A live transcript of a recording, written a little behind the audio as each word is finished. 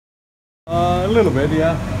A little bit,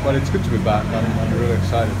 yeah, but it's good to be back. I'm really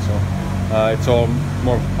excited, so it's all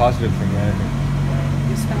more of a positive thing than anything.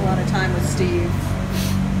 You spent a lot of time with Steve.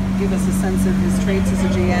 Give us a sense of his traits as a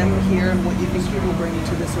GM here and what you think he will bring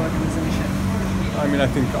to this organization. I mean, I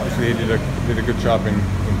think obviously he did a good job in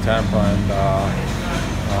Tampa, and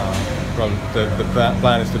probably the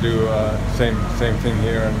plan is to do same thing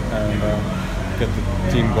here and get the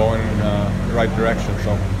team going in the right direction.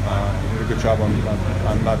 So he did a good job.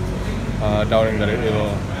 I'm not doubting that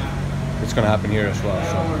it's going to happen here as well.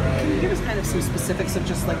 So. Can you give us kind of some specifics of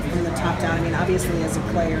just like from the top down? I mean, obviously as a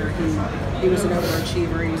player, he was an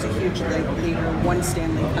overachiever. He was a huge leader, won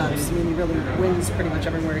Stanley Cups. I mean, he really wins pretty much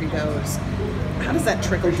everywhere he goes. How does that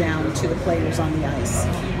trickle down to the players on the ice?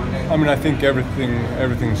 I mean, I think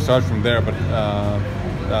everything starts from there, but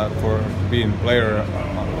for being a player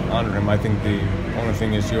under him, I think the only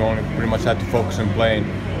thing is you only pretty much had to focus on playing.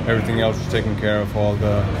 Everything else was taken care of, all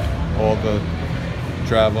the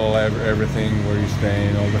travel, everything, where you're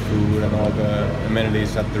staying, all the food and all the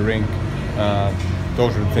amenities at the rink.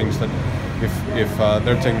 Those are the things that if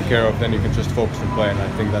they're taken care of, then you can just focus on playing. I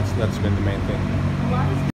think that's been the main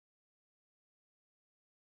thing.